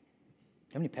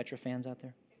 How many Petra fans out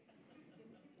there?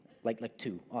 Like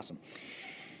two. Awesome.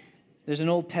 There's an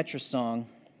old Petra song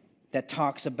that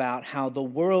talks about how the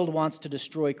world wants to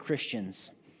destroy Christians.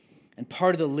 And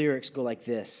part of the lyrics go like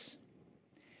this: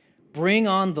 bring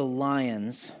on the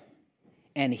lions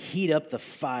and heat up the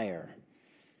fire.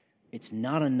 It's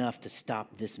not enough to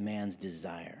stop this man's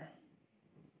desire.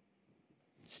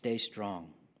 Stay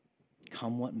strong.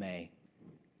 Come what may,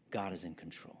 God is in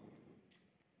control.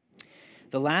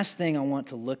 The last thing I want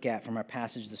to look at from our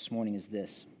passage this morning is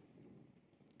this: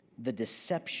 the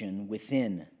deception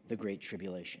within the Great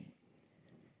Tribulation.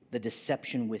 The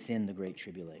deception within the Great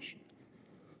Tribulation.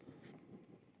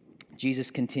 Jesus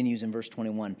continues in verse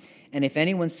 21. And if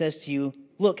anyone says to you,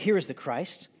 look, here is the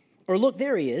Christ, or look,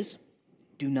 there he is,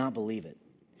 do not believe it.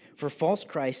 For false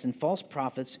Christs and false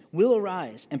prophets will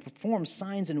arise and perform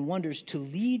signs and wonders to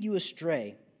lead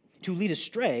astray,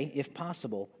 if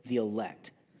possible, the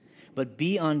elect. But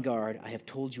be on guard, I have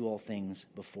told you all things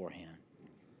beforehand.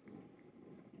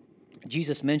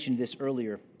 Jesus mentioned this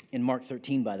earlier in Mark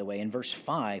 13, by the way. In verse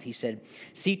 5, he said,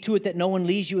 see to it that no one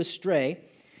leads you astray.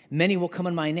 Many will come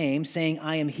in my name, saying,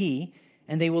 I am he,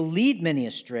 and they will lead many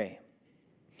astray.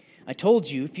 I told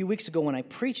you a few weeks ago when I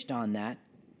preached on that,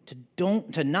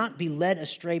 to not be led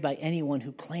astray by anyone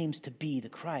who claims to be the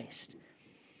Christ.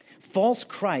 False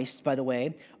Christs, by the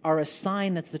way, are a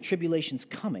sign that the tribulation's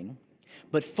coming,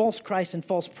 but false Christs and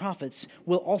false prophets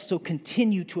will also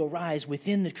continue to arise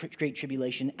within the Great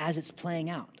Tribulation as it's playing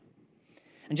out.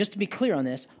 And just to be clear on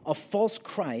this, a false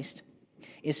Christ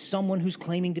is someone who's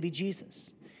claiming to be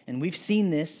Jesus. And we've seen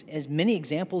this as many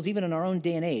examples even in our own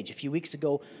day and age. A few weeks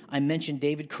ago, I mentioned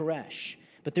David Koresh.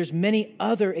 But there's many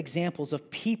other examples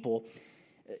of people,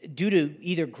 due to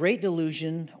either great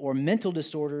delusion or mental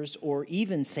disorders or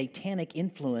even satanic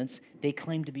influence, they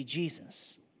claim to be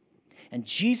Jesus. And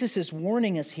Jesus is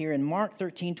warning us here in Mark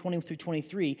 13, 20 through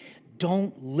 23,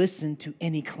 don't listen to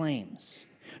any claims.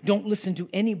 Don't listen to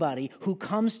anybody who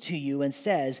comes to you and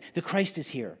says, the Christ is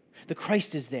here, the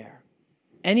Christ is there.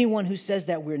 Anyone who says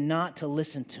that, we're not to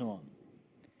listen to him.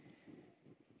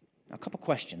 Now, a couple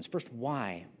questions. First,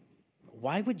 why?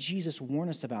 Why would Jesus warn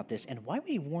us about this? And why would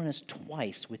he warn us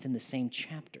twice within the same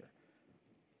chapter?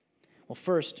 Well,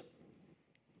 first,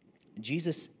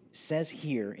 Jesus says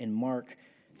here in Mark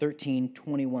 13,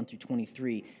 21 through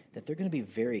 23, that they're going to be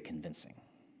very convincing.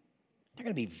 They're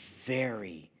going to be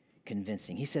very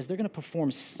convincing. He says they're going to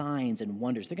perform signs and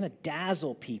wonders. They're going to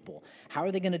dazzle people. How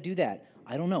are they going to do that?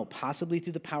 I don't know. Possibly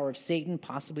through the power of Satan,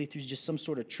 possibly through just some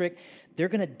sort of trick. They're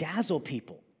going to dazzle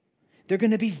people. They're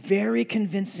going to be very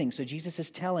convincing. So Jesus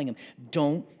is telling them,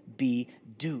 don't be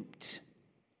duped.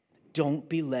 Don't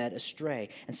be led astray.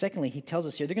 And secondly, he tells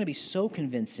us here, they're going to be so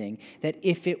convincing that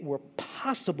if it were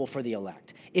possible for the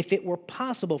elect, if it were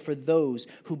possible for those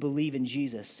who believe in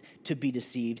Jesus to be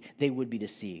deceived, they would be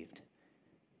deceived.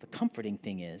 The comforting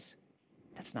thing is,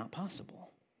 that's not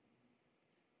possible.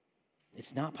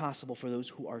 It's not possible for those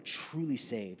who are truly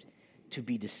saved to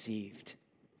be deceived.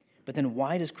 But then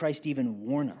why does Christ even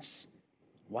warn us?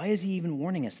 Why is he even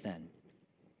warning us then?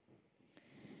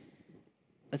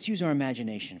 Let's use our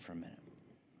imagination for a minute.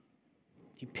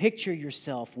 If you picture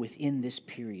yourself within this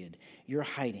period, you're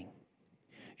hiding.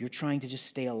 You're trying to just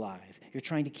stay alive. You're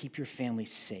trying to keep your family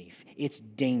safe. It's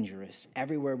dangerous.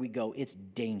 Everywhere we go, it's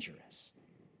dangerous.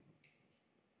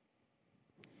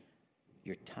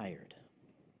 You're tired.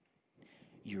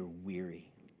 You're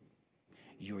weary.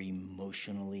 You're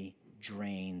emotionally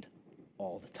drained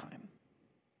all the time.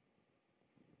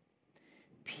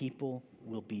 People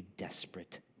will be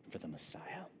desperate for the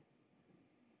Messiah.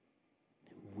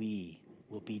 We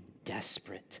will be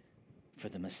desperate for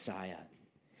the Messiah.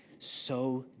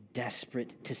 So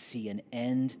desperate to see an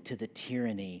end to the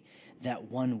tyranny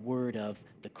that one word of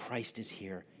the Christ is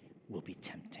here will be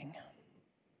tempting.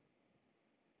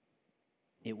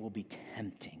 It will be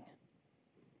tempting.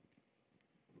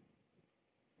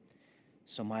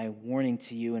 So my warning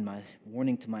to you and my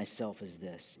warning to myself is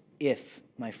this. If,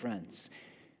 my friends,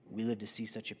 we live to see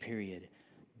such a period,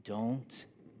 don't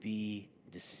be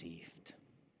deceived.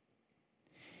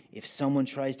 If someone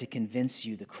tries to convince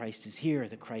you the Christ is here,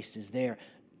 the Christ is there,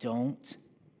 don't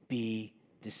be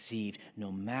deceived,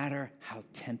 no matter how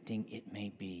tempting it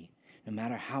may be, no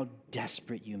matter how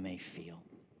desperate you may feel.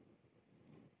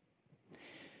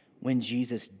 When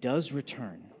Jesus does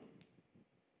return,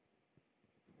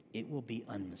 it will be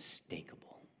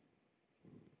unmistakable.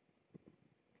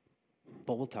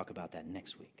 But we'll talk about that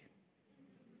next week.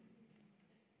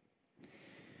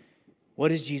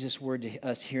 What is Jesus' word to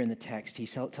us here in the text? He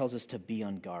tells us to be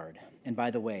on guard. And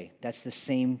by the way, that's the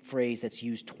same phrase that's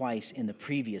used twice in the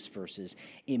previous verses.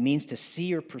 It means to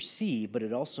see or perceive, but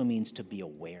it also means to be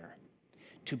aware.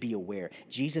 To be aware.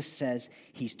 Jesus says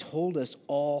he's told us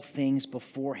all things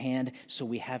beforehand, so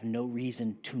we have no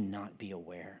reason to not be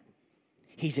aware.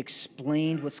 He's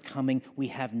explained what's coming. We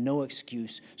have no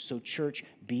excuse. So church,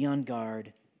 be on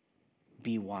guard,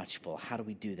 be watchful. How do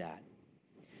we do that?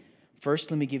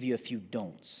 First, let me give you a few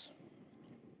don'ts.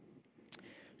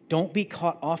 Don't be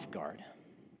caught off guard.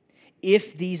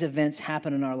 If these events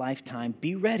happen in our lifetime,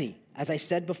 be ready. As I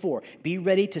said before, be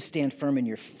ready to stand firm in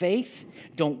your faith.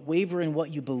 Don't waver in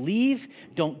what you believe.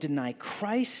 Don't deny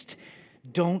Christ.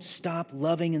 Don't stop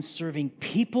loving and serving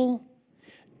people.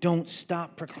 Don't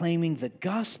stop proclaiming the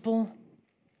gospel.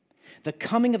 The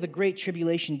coming of the Great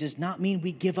Tribulation does not mean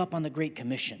we give up on the Great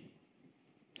Commission.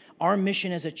 Our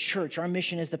mission as a church, our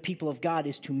mission as the people of God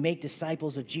is to make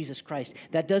disciples of Jesus Christ.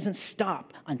 That doesn't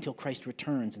stop until Christ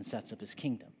returns and sets up his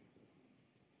kingdom.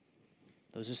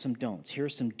 Those are some don'ts. Here are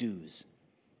some do's.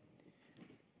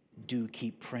 Do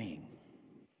keep praying.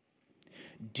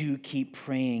 Do keep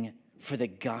praying for the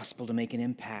gospel to make an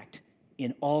impact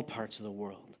in all parts of the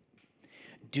world.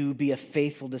 Do be a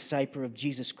faithful disciple of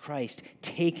Jesus Christ,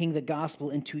 taking the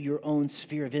gospel into your own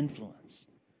sphere of influence.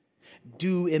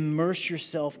 Do immerse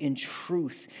yourself in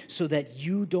truth so that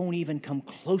you don't even come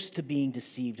close to being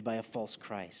deceived by a false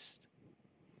Christ.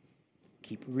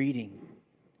 Keep reading.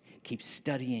 Keep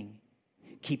studying.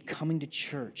 Keep coming to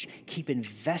church. Keep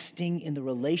investing in the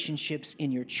relationships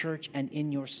in your church and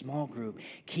in your small group.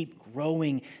 Keep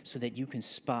growing so that you can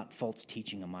spot false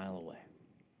teaching a mile away.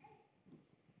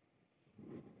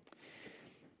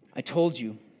 I told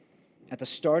you at the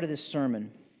start of this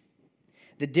sermon,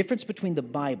 the difference between the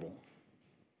Bible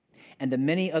and the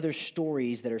many other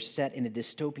stories that are set in a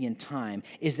dystopian time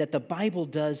is that the Bible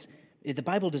does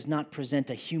not present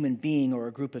a human being or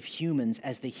a group of humans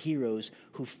as the heroes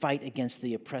who fight against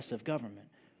the oppressive government.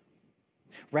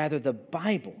 Rather, the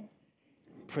Bible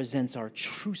presents our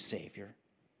true Savior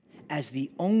as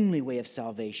the only way of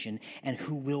salvation and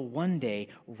who will one day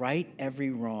right every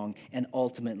wrong and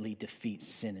ultimately defeat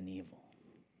sin and evil.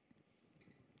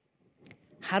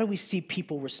 How do we see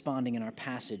people responding in our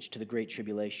passage to the Great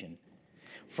Tribulation?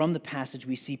 From the passage,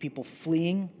 we see people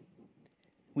fleeing.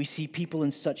 We see people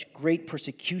in such great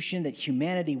persecution that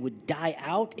humanity would die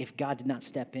out if God did not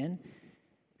step in.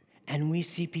 And we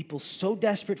see people so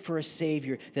desperate for a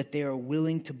Savior that they are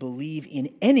willing to believe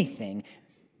in anything,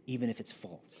 even if it's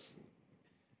false.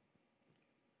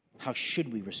 How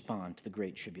should we respond to the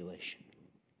Great Tribulation?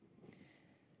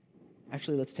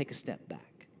 Actually, let's take a step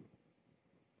back.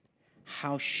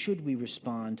 How should we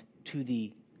respond to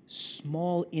the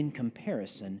small, in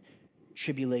comparison,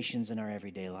 tribulations in our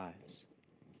everyday lives?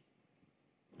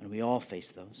 And we all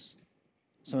face those.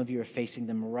 Some of you are facing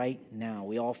them right now.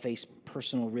 We all face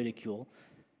personal ridicule,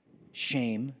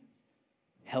 shame,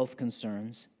 health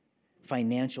concerns,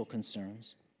 financial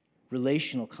concerns,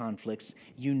 relational conflicts,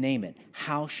 you name it.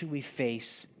 How should we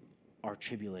face our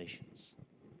tribulations?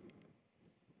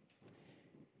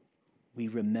 We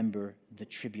remember the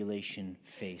tribulation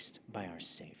faced by our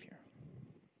Savior.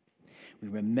 We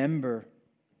remember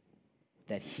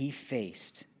that he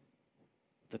faced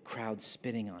the crowd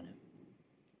spitting on him,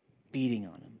 beating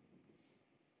on him,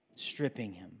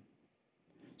 stripping him,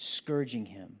 scourging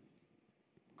him,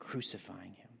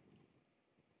 crucifying him.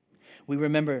 We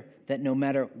remember that no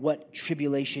matter what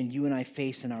tribulation you and I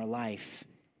face in our life,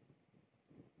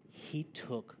 he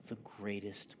took the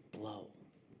greatest blow.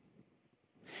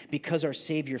 Because our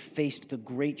Savior faced the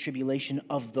great tribulation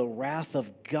of the wrath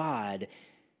of God,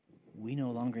 we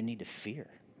no longer need to fear,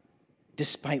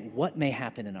 despite what may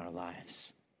happen in our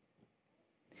lives.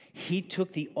 He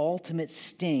took the ultimate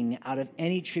sting out of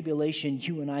any tribulation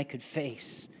you and I could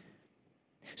face,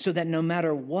 so that no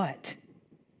matter what,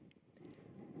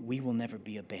 we will never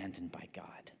be abandoned by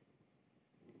God.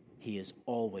 He is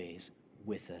always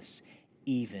with us,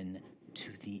 even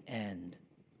to the end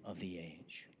of the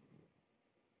age.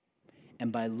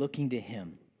 And by looking to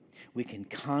him, we can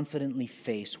confidently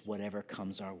face whatever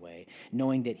comes our way,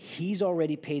 knowing that he's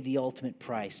already paid the ultimate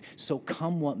price. So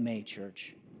come what may,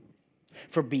 church.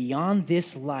 For beyond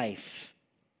this life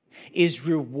is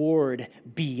reward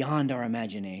beyond our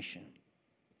imagination.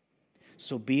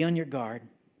 So be on your guard.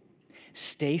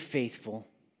 Stay faithful.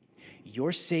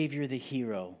 Your Savior, the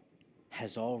hero,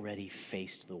 has already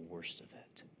faced the worst of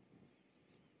it.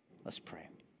 Let's pray.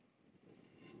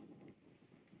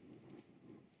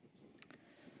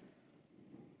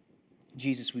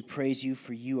 Jesus, we praise you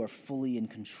for you are fully in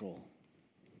control.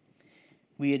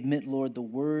 We admit, Lord, the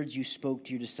words you spoke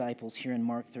to your disciples here in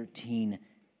Mark 13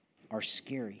 are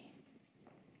scary.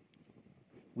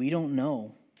 We don't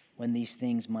know when these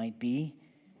things might be,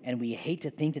 and we hate to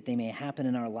think that they may happen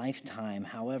in our lifetime.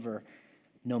 However,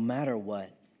 no matter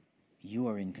what, you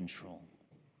are in control.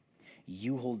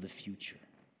 You hold the future.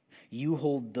 You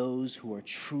hold those who are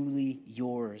truly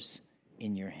yours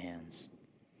in your hands.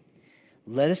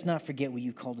 Let us not forget what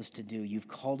you called us to do. You've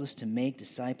called us to make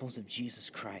disciples of Jesus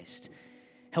Christ.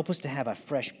 Help us to have a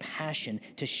fresh passion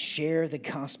to share the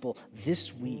gospel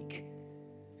this week.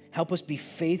 Help us be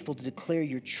faithful to declare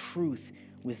your truth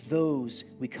with those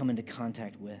we come into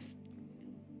contact with.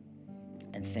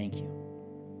 And thank you.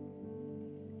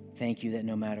 Thank you that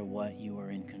no matter what, you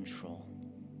are in control.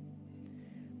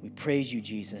 We praise you,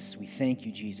 Jesus. We thank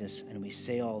you, Jesus. And we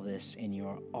say all this in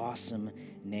your awesome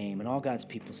name. And all God's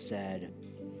people said,